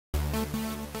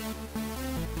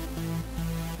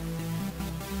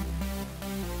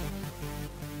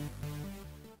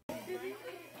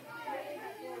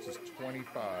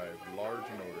25 large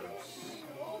motors.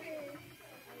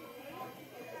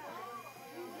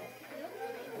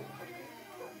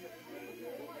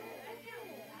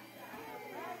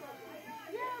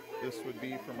 This would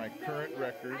be for my current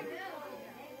record.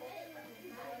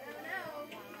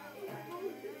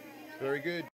 Very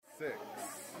good. 6.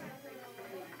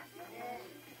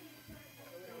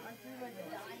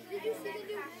 Did you see the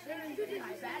new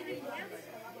battery?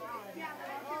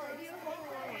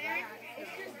 It's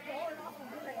just going off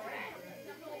of the red.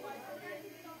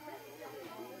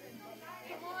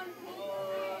 Come on,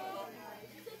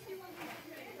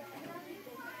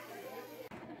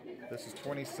 This is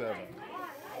 27.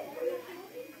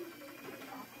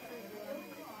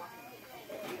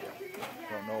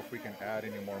 Don't know if we can add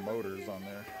any more motors on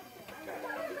there.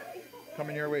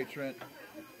 Coming your way, Trent.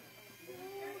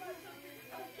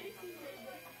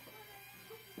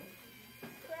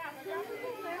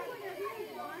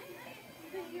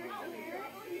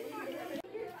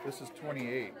 This is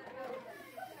 28.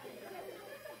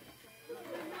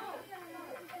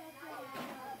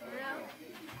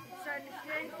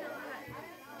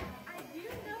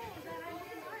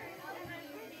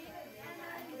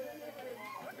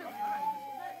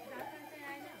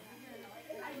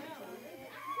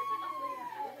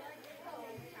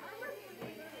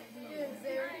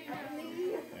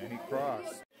 And he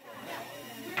crossed.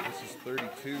 This is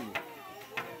 32.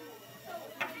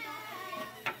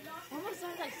 Almost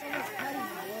sounds like someone's cutting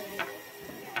wood.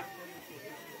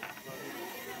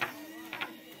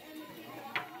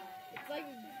 It's like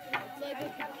a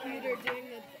computer doing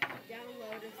the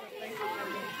download or something.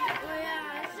 Oh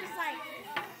yeah, it's just like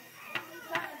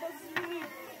supposed to be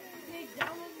big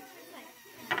download.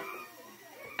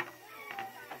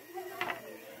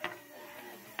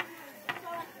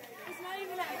 It's not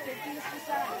even at 50, it's just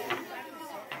at 25%.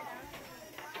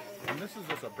 And this is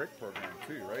just a brick program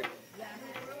too, right? Yeah.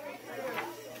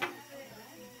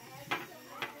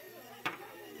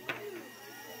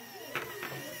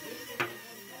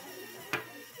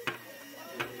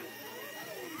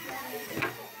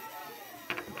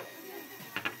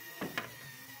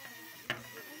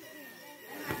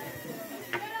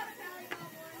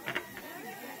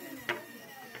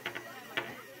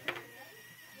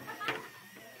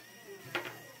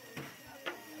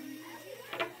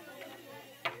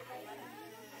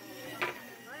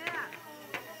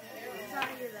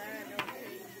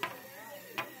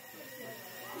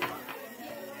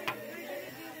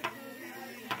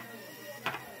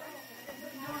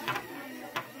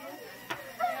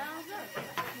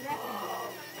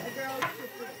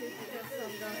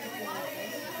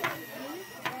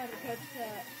 The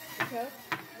coach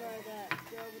where the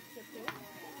girl would sit to.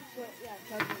 But yeah,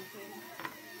 coaching team.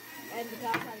 And the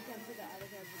top side comes to the other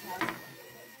coach's house.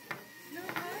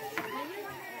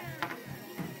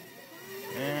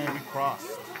 And we crossed.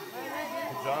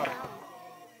 Good job.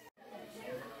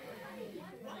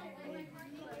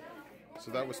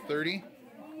 So that was 30.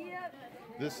 Yep.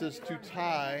 This is to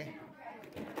tie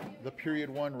the period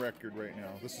 1 record right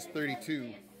now. This is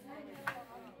 32.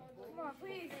 Come on,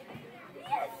 please.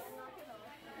 Yes!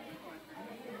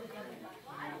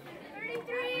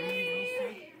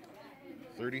 33!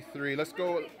 33. Let's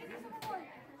go.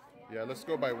 Yeah, let's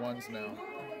go by ones now. No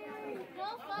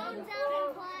phones out in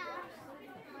class.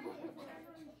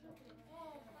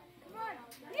 Come on.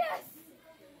 Yes!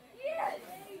 Yes!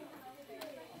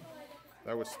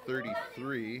 That was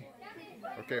 33.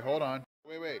 Okay, hold on.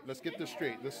 Wait. Let's get this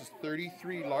straight. This is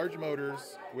 33 large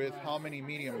motors with how many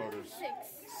medium motors? 6.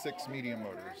 6 medium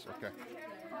motors. Okay.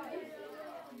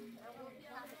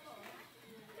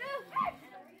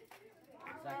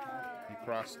 He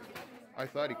crossed. I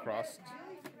thought he crossed.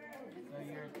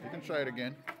 You can try it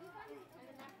again.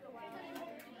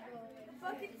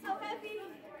 Fuck, it's so heavy.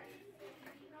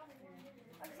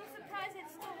 I'm so surprised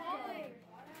it's still rolling.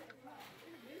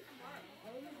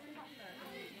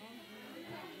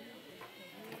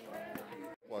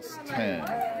 Plus 10.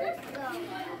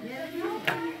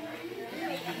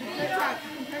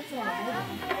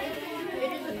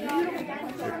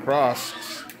 It crossed.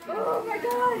 Oh my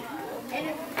god!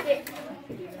 And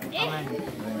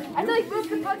I like moved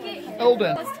the bucket.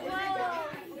 Eldon. Plus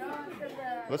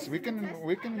 12. Listen, we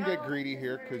can get greedy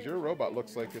here because your robot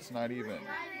looks like it's not even.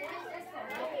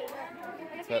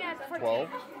 Is that 12?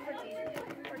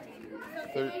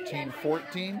 13,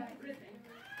 14?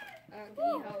 Can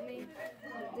you help me with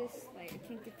this? Like, I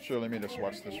can't get. Sure, let me just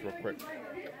watch this real quick.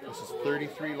 This is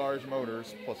 33 large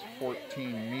motors plus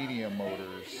 14 medium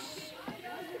motors.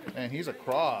 And he's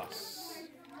across.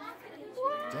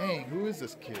 Dang, who is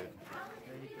this kid?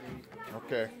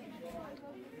 Okay.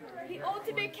 the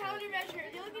ultimate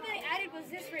countermeasure. The only thing that I added was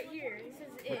this right here. This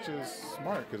is it. Which is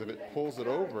smart, because if it pulls it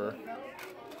over...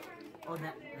 Oh,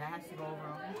 that has to go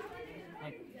over,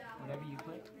 like, whatever you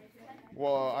put?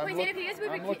 Well, I'm, Wait, if you guys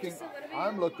move your feet just a little bit.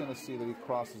 I'm looking to see that he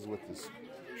crosses with this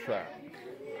track.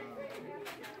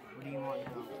 What do you want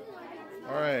now?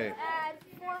 All right. Add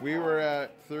 4 We were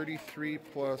at 33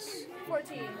 plus...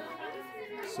 14.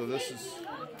 So this is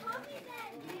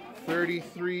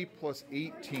 33 plus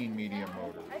 18 medium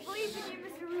motors. I believe in you,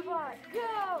 Mr. Robot.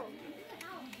 Go!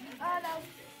 That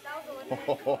was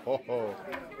a little.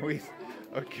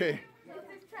 Okay.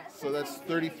 So that's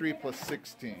 33 plus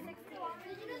 16.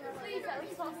 Please, at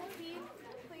least also speed.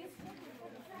 Please.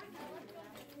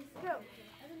 Go.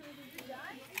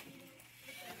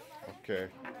 Okay.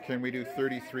 Can we do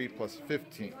 33 plus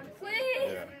 15? Please!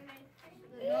 Yeah.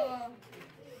 No.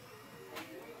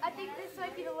 I think this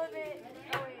might be the limit.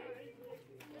 Oh, wait.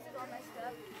 This is all messed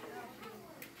up.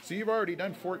 So you've already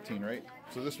done 14, right?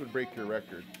 So this would break your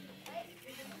record.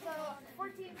 So,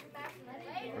 14 is the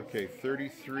maximum. Okay,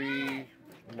 33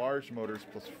 large motors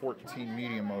plus 14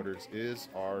 medium motors is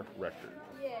our record.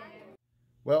 Yeah.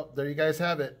 Well, there you guys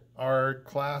have it. Our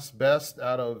class best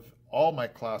out of all my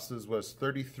classes was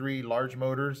 33 large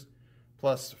motors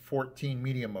plus 14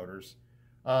 medium motors.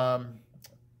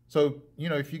 So, you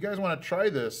know, if you guys want to try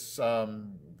this,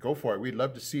 go for it. We'd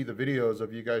love to see the videos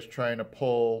of you guys trying to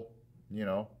pull, you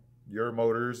know, your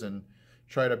motors and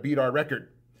try to beat our record.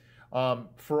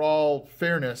 For all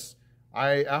fairness,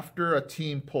 after a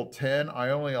team pulled 10, I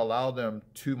only allow them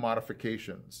 2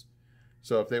 modifications.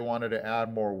 So if they wanted to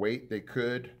add more weight, they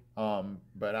could.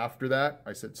 But after that,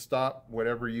 I said, stop.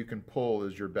 Whatever you can pull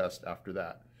is your best after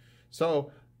that.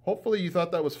 So hopefully you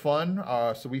thought that was fun.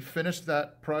 So we finished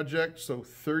that project. So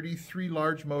 33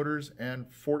 large motors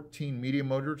and 14 medium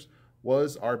motors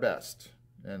was our best.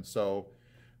 And so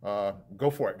go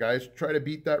for it, guys. Try to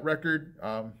beat that record.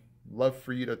 Love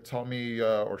for you to tell me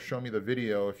or show me the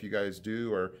video if you guys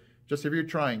do, or just if you're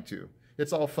trying to.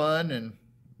 It's all fun, and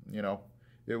you know,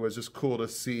 it was just cool to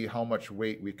see how much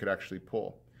weight we could actually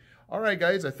pull. All right,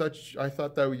 guys, I thought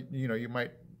that you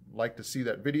might like to see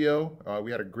that video.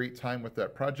 We had a great time with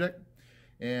that project,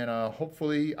 and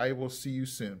hopefully I will see you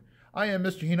soon. I am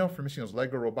Mr. Hino from Mr. Hino's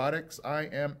Lego Robotics. I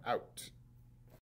am out.